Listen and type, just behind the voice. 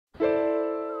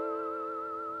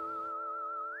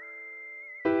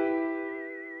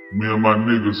Me and my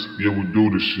niggas, yeah, we do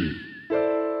this shit.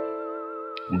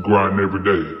 We grind every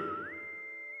day.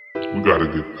 We gotta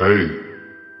get paid.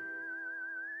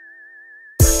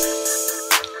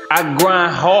 I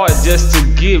grind hard just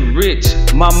to get rich.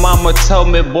 My mama told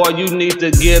me, boy, you need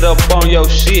to get up on your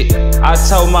shit. I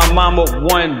told my mama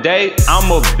one day,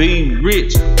 I'ma be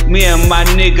rich. Me and my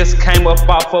niggas came up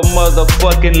off a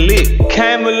motherfucking lick.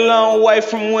 Came a long way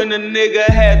from when a nigga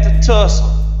had to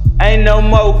tussle. Ain't no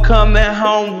more coming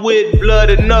home with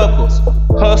bloody knuckles.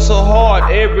 Hustle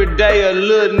hard every day, a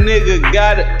little nigga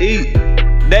gotta eat.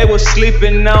 They was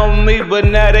sleeping on me, but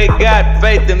now they got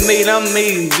faith in me. I'm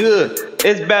eating good.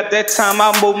 It's about that time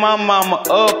I move my mama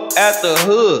up at the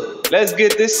hood. Let's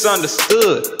get this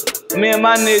understood. Me and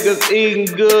my niggas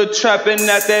eating good, trapping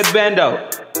at that bando.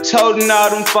 Toting all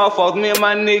them fofos, me and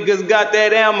my niggas got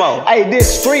that ammo. Hey,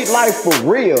 this street life for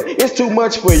real, it's too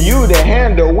much for you to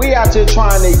handle. We out here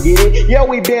trying to get it. Yeah,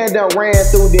 we been done ran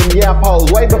through them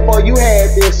yappos. Way before you had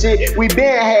this shit, we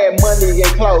been had money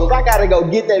and clothes. I gotta go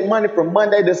get that money from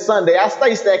Monday to Sunday. I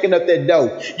stay stacking up that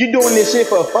dough. You doing this shit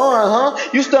for fun, huh?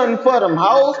 You stunning for them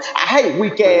hoes? I hate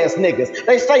weak ass niggas.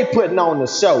 They stay putting on the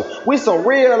show. We some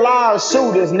real live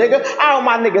shooters, nigga. All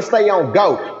my niggas stay on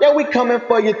go. Yeah, we coming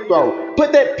for your throat.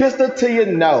 Put that pistol to your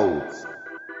nose.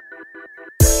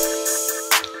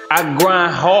 I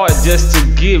grind hard just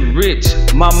to get rich.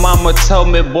 My mama told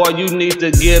me, boy, you need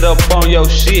to get up on your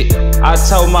shit. I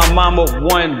told my mama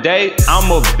one day,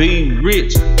 I'ma be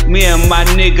rich. Me and my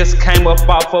niggas came up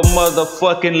off a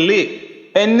motherfucking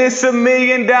lick. And it's $1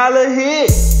 million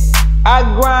hit. I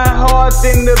grind hard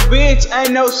in the bitch,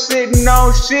 ain't no sitting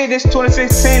on shit. It's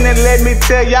 2016 and let me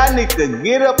tell y'all need to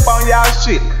get up on y'all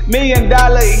shit. $1 million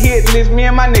hit list, me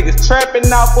and my niggas trapping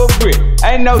off a brick.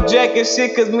 Ain't no jacking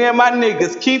shit, cause me and my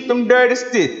niggas keep them dirty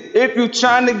sticks. If you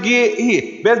tryna get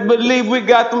hit, best believe we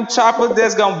got them choppers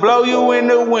that's gonna blow you in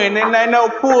the wind. And ain't no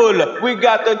pull up, we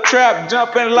got the trap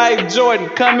jumping like Jordan,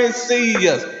 come and see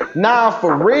us. Nah,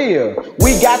 for real,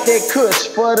 we got that kush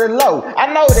for the low.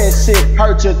 I know that shit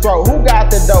hurt your throat. Who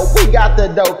got the dope? We got the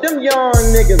dope. Them young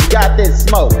niggas got that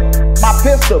smoke. My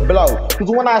pistol blow, cause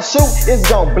when I shoot, it's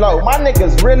gon' blow. My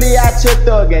niggas really out here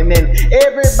thuggin', and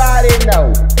everybody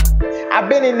know I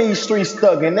been in these streets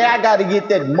thuggin'. Now I gotta get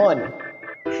that money.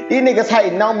 These niggas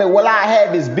hating on me while I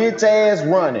have this bitch ass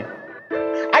running.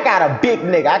 I got a big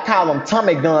nigga, I call him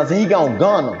Tommy Guns, and he gon'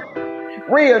 gun him.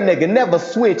 Real nigga, never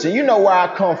switching. You know where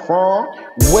I come from.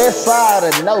 West side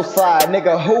or no side,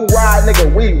 nigga. Who ride,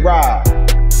 nigga? We ride.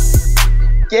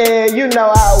 Yeah, you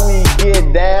know how we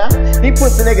get down. These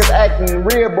pussy niggas acting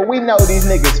real, but we know these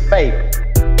niggas fake.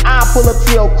 I pull up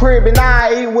to your crib and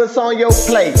I eat what's on your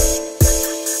plate.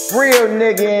 Real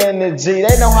nigga in the G,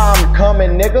 they know how I'm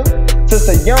coming, nigga. Just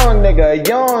a young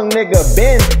nigga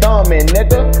been thumbing,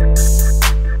 nigga.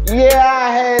 Yeah,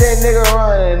 I had that nigga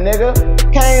running, nigga.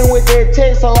 Came with that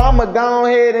tech, so I'ma go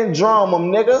ahead and drum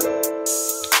him, nigga.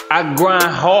 I grind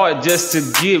hard just to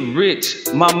get rich.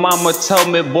 My mama told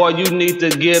me, boy, you need to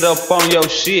get up on your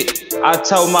shit. I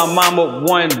told my mama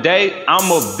one day,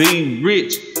 I'ma be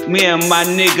rich. Me and my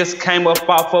niggas came up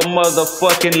off a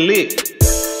motherfucking lick.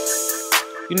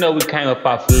 You know we came up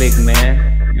off a lick,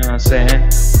 man. You know what I'm saying?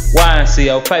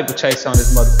 YNCO, paper chase on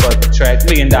this motherfucking track.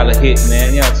 $1 million hit,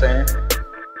 man. You know what I'm saying?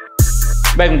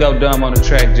 Make him go dumb on the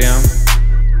track,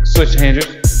 Jim. Switch Hendrix.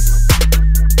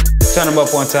 Turn him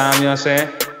up one time, you know what I'm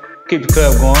saying? Keep the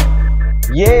club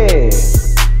going. Yeah.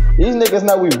 These niggas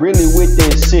know we really with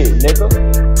this shit, nigga.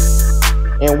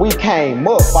 And we came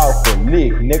up off the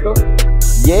lick, nigga.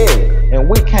 Yeah. And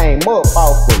we came up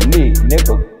off the lick,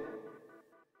 nigga.